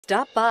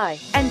Stop by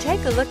and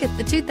take a look at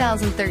the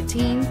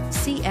 2013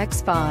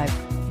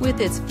 CX-5.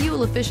 With its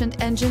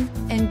fuel-efficient engine,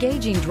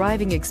 engaging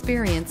driving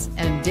experience,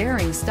 and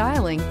daring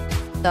styling,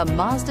 the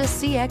Mazda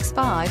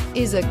CX-5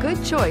 is a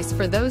good choice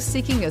for those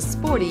seeking a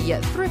sporty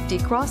yet thrifty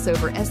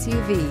crossover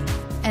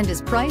SUV and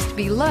is priced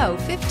below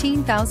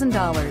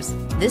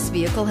 $15,000. This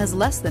vehicle has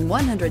less than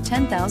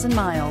 110,000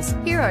 miles.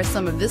 Here are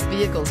some of this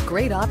vehicle's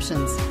great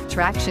options: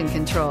 traction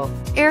control,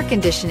 air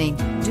conditioning,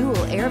 dual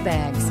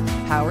airbags,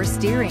 power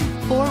steering,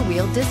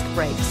 four-wheel disc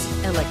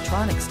brakes,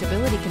 electronic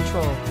stability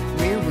control,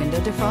 rear window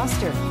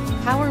defroster,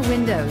 power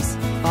windows,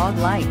 fog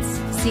lights,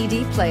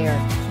 CD player.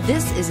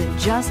 This isn't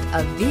just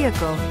a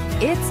vehicle,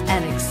 it's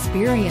an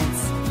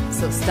experience.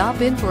 So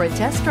stop in for a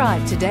test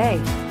drive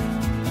today.